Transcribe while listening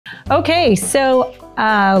Okay, so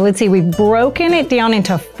let's see, we've broken it down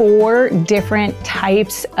into 4 different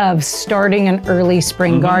types of starting an early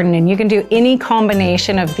spring garden, and you can do any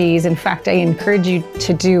combination of these. In fact, I encourage you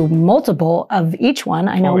to do multiple of each one.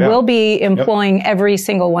 I know we'll be employing every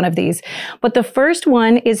single one of these. But the first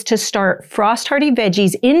one is to start frost hardy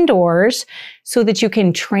veggies indoors so that you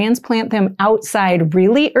can transplant them outside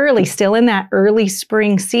really early, still in that early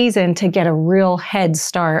spring season, to get a real head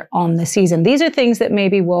start on the season. These are things that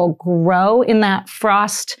maybe will grow in that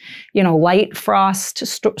frost, light frost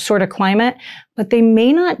sort of climate, but they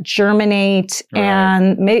may not germinate,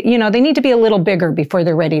 and they need to be a little bigger before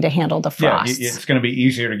they're ready to handle the frost. Yeah, it's going to be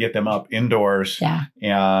easier to get them up indoors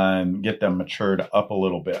and get them matured up a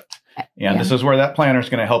little bit. And this is where that planner is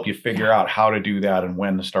going to help you figure out how to do that and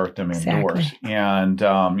when to start them indoors. And,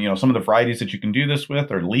 some of the varieties that you can do this with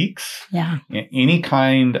are leeks. Yeah. Any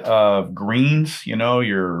kind of greens,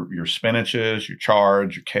 your spinaches, your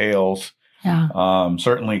chards, your kales. Yeah.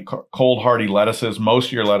 Certainly cold hardy lettuces. Most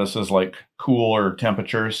of your lettuces like cooler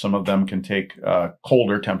temperatures. Some of them can take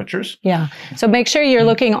colder temperatures. Yeah. So make sure you're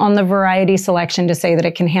looking on the variety selection to say that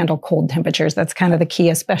it can handle cold temperatures. That's kind of the key,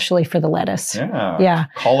 especially for the lettuce. Yeah. Yeah.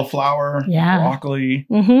 Cauliflower. Yeah. Broccoli.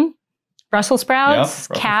 Brussels sprouts,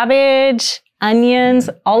 cabbage, onions.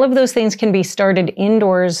 All of those things can be started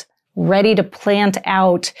indoors, ready to plant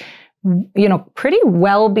out, pretty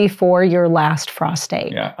well before your last frost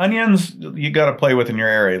date. Yeah. Onions, you got to play with in your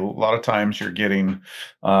area. A lot of times you're getting,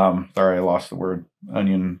 sorry, I lost the word,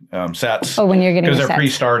 onion sets. Oh, when you're getting because they're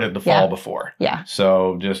pre-started the fall before. Yeah.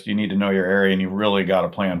 So you need to know your area, and you really got to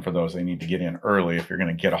plan for those. They need to get in early if you're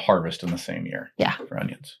going to get a harvest in the same year. Yeah. For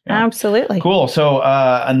onions. Yeah. Absolutely. Cool. So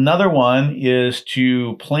another one is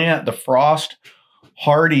to plant the frost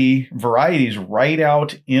hardy varieties right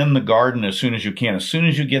out in the garden as soon as you can, as soon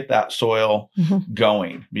as you get that soil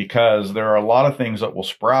going, because there are a lot of things that will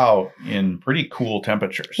sprout in pretty cool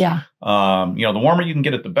temperatures. Yeah. The warmer you can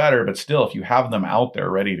get it, the better, but still, if you have them out there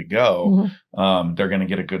ready to go, they're going to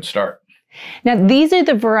get a good start. Now, these are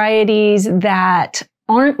the varieties that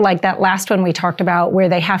aren't like that last one we talked about where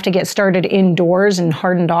they have to get started indoors and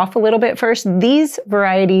hardened off a little bit first. These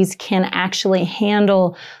varieties can actually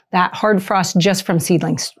handle that hard frost just from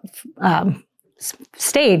seedling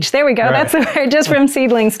stage. There we go. Right. That's the word, just from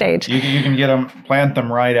seedling stage. You can get them, plant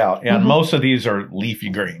them right out. And most of these are leafy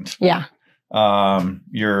greens. Yeah.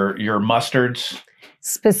 Your mustards.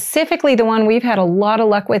 Specifically, the one we've had a lot of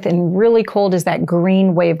luck with and really cold is that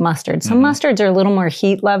green wave mustard. Some mustards are a little more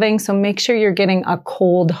heat loving, so make sure you're getting a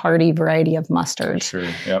cold, hardy variety of mustards. Sure.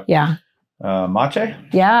 Yep. Yeah. Mache?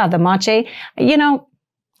 Yeah, the mache.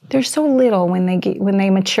 They're so little when they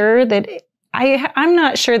mature that I'm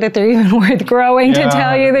not sure that they're even worth growing, to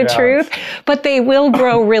tell you the truth, but they will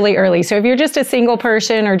grow really early. So if you're just a single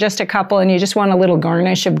person or just a couple and you just want a little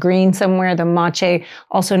garnish of green somewhere, the mache,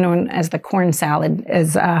 also known as the corn salad,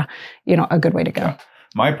 is a good way to go. Yeah.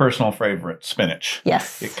 My personal favorite, spinach.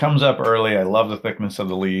 Yes. It comes up early. I love the thickness of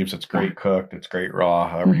the leaves. It's great cooked. It's great raw,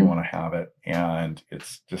 however you want to have it. And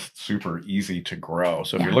it's just super easy to grow.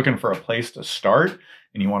 So if you're looking for a place to start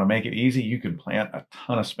and you want to make it easy, you can plant a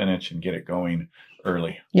ton of spinach and get it going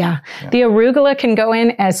early. Yeah. The arugula can go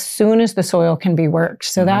in as soon as the soil can be worked.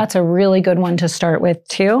 So that's a really good one to start with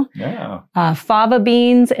too. Yeah. Fava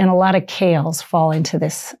beans and a lot of kales fall into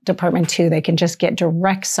this department too. They can just get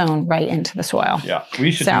direct sown right into the soil. Yeah.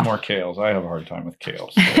 We should do more kales. I have a hard time with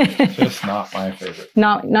kales. So it's just not my favorite.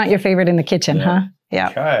 Not your favorite in the kitchen, huh? Yeah.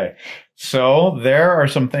 Okay. So there are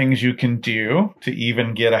some things you can do to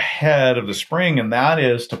even get ahead of the spring, and that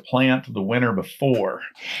is to plant the winter before.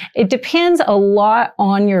 It depends a lot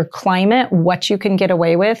on your climate, what you can get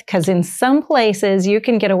away with, because in some places you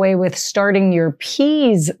can get away with starting your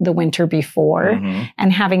peas the winter before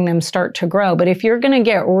and having them start to grow. But if you're going to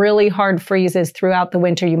get really hard freezes throughout the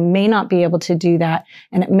winter, you may not be able to do that,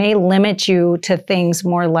 and it may limit you to things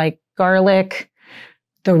more like garlic,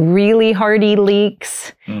 the really hardy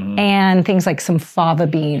leeks, and things like some fava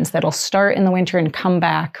beans that'll start in the winter and come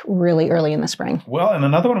back really early in the spring. Well, and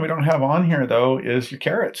another one we don't have on here, though, is your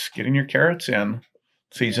carrots. Getting your carrots in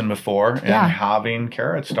season before and having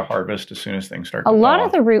carrots to harvest as soon as things start to thaw. A lot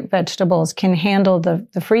of the root vegetables can handle the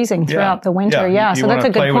freezing throughout the winter. Yeah, so that's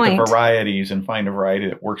a good point. You want to play with the varieties and find a variety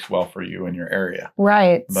that works well for you in your area.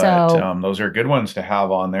 Right. But those are good ones to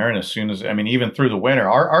have on there. And as soon as, even through the winter,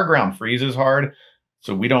 our ground freezes hard.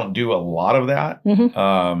 So we don't do a lot of that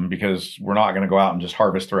because we're not going to go out and just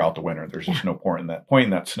harvest throughout the winter. There's just no point in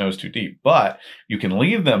that snow's too deep. But you can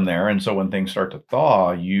leave them there. And so when things start to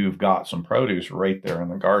thaw, you've got some produce right there in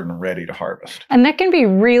the garden ready to harvest. And that can be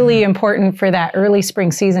really important for that early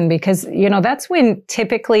spring season because, that's when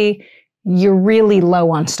typically you're really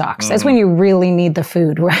low on stocks. That's when you really need the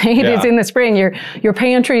food, right? Yeah. It's in the spring. Your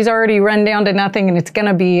pantry's already run down to nothing, and it's going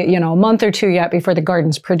to be, you know, a month or two yet before the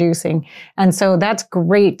garden's producing. And so that's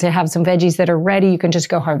great to have some veggies that are ready. You can just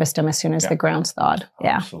go harvest them as soon as the ground's thawed.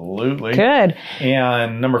 Yeah. Absolutely. Good.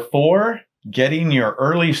 And number 4, getting your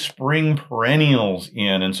early spring perennials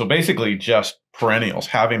in. And so basically just perennials,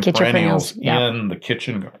 having perennials in the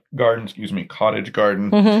kitchen garden, cottage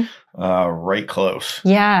garden, right close.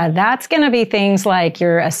 Yeah, that's going to be things like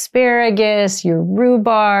your asparagus, your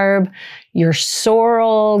rhubarb, your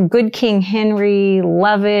sorrel, good King Henry,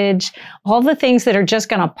 lovage, all the things that are just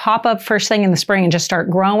going to pop up first thing in the spring and just start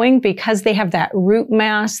growing because they have that root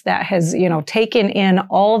mass that has, you know, taken in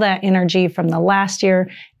all that energy from the last year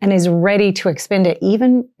and is ready to expend it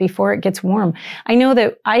even before it gets warm. I know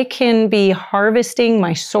that I can be harvesting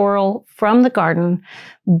my sorrel from the garden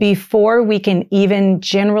before we can even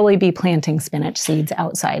generally be planting spinach seeds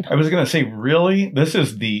outside. I was going to say, really, this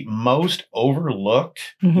is the most overlooked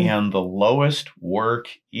and the lowest work,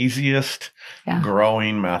 easiest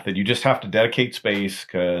growing method. You just have to dedicate space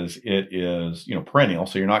because it is, you know, perennial.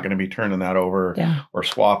 So you're not going to be turning that over or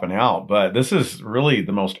swapping out. But this is really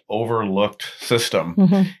the most overlooked system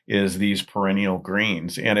is these perennial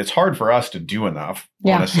greens. And it's hard for us to do enough,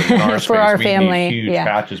 honestly, in our space. For our we family. need huge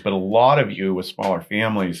patches, but a lot of you with smaller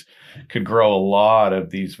families could grow a lot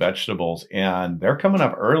of these vegetables, and they're coming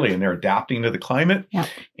up early and they're adapting to the climate,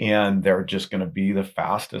 and they're just going to be the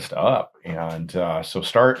fastest up. And so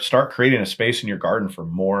start creating a space in your garden for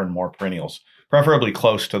more and more perennials, preferably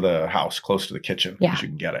close to the house, close to the kitchen, because you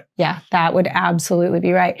can get it. Yeah, that would absolutely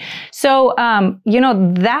be right. So, you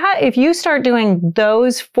know, that if you start doing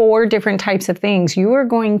those 4 different types of things, you are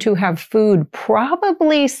going to have food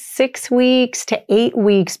probably 6 weeks to 8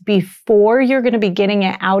 weeks before you're going to be getting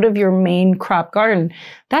it out of your main crop garden.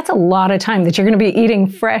 That's a lot of time that you're going to be eating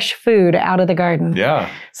fresh food out of the garden. Yeah.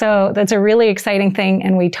 So that's a really exciting thing.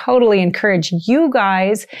 And we totally encourage you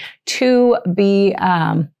guys to be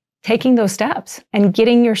taking those steps and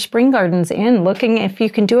getting your spring gardens in, looking if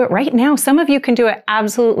you can do it right now. Some of you can do it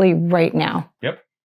absolutely right now. Yep.